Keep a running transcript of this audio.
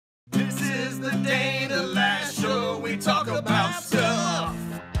the Dana Loesch Show. We talk about stuff.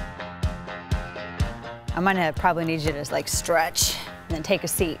 I'm gonna probably need you to like stretch and then take a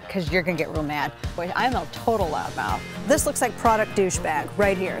seat because you're gonna get real mad. Boy, I'm a total loudmouth. This looks like product douchebag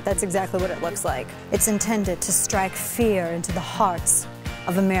right here. That's exactly what it looks like. It's intended to strike fear into the hearts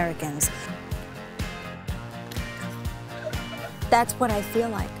of Americans. That's what I feel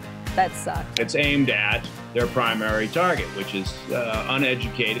like. That sucks. It's aimed at their primary target, which is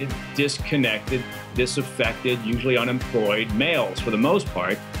uneducated, disconnected, disaffected, usually unemployed males for the most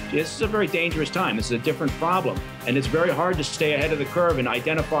part. This is a very dangerous time. This is a different problem. And it's very hard to stay ahead of the curve and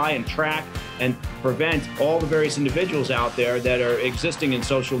identify and track and prevent all the various individuals out there that are existing in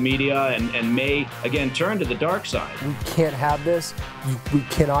social media and may, again, turn to the dark side. We can't have this. We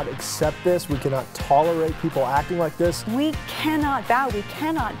cannot accept this. We cannot tolerate people acting like this. We cannot bow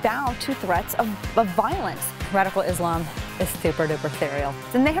to threats of violence. Radical Islam is super duper ethereal.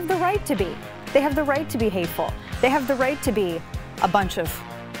 And they have the right to be. They have the right to be hateful. They have the right to be a bunch of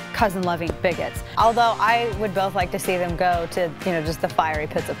cousin-loving bigots. Although I would both like to see them go to, just the fiery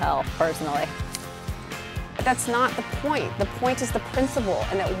pits of hell, personally. But that's not the point. The point is the principle,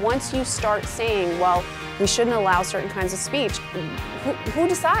 and that once you start saying, well, we shouldn't allow certain kinds of speech, who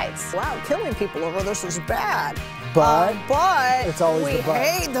decides? Wow, killing people over this is bad. But it's always we the but.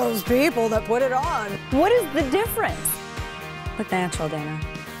 hate those people that put it on. What is the difference? Look natural, Dana.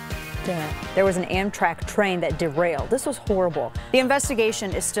 There was an Amtrak train that derailed. This was horrible. The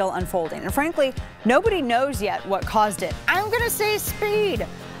investigation is still unfolding, and frankly, nobody knows yet what caused it. I'm gonna say speed,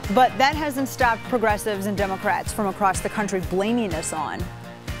 but that hasn't stopped progressives and Democrats from across the country blaming us on.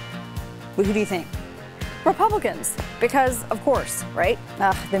 Who do you think? Republicans, because of course, right?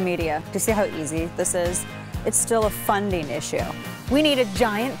 The media. Do you see how easy this is? It's still a funding issue. We need a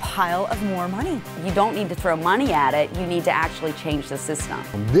giant pile of more money. You don't need to throw money at it, you need to actually change the system.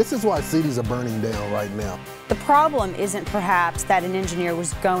 This is why cities are burning down right now. The problem isn't perhaps that an engineer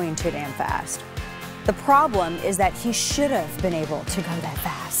was going too damn fast. The problem is that he should have been able to go that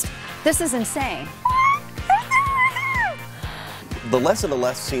fast. This is insane. The lesson the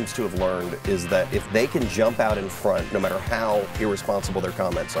left seems to have learned is that if they can jump out in front, no matter how irresponsible their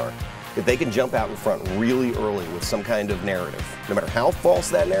comments are, if they can jump out in front really early with some kind of narrative, no matter how false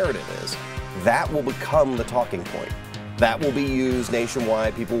that narrative is, that will become the talking point. That will be used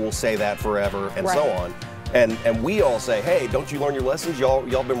nationwide. People will say that forever and so on. And we all say, hey, don't you learn your lessons?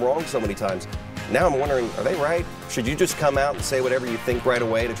 Y'all been wrong so many times. Now I'm wondering, are they right? Should you just come out and say whatever you think right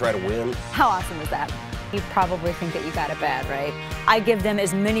away to try to win? How awesome is that? You probably think that you got it bad, right? I give them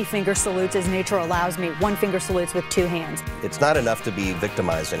as many finger salutes as nature allows me. One finger salutes with two hands. It's not enough to be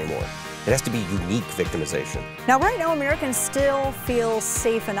victimized anymore. It has to be unique victimization. Now, right now, Americans still feel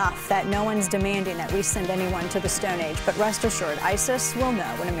safe enough that no one's demanding that we send anyone to the Stone Age. But rest assured, ISIS will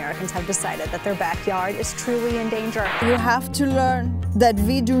know when Americans have decided that their backyard is truly in danger. You have to learn that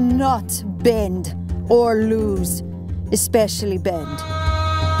we do not bend or lose, especially bend.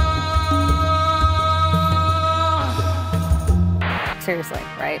 Seriously,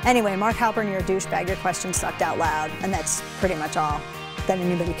 right? Anyway, Mark Halpern, you're a douchebag. Your question sucked out loud, and that's pretty much all that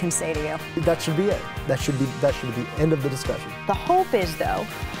anybody can say to you. That should be it. That should be the end of the discussion. The hope is, though,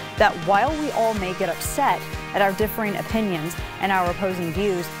 that while we all may get upset at our differing opinions and our opposing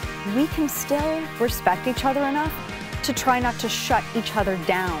views, we can still respect each other enough to try not to shut each other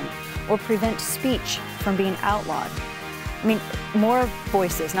down or prevent speech from being outlawed. I mean, more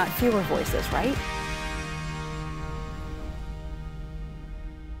voices, not fewer voices, right?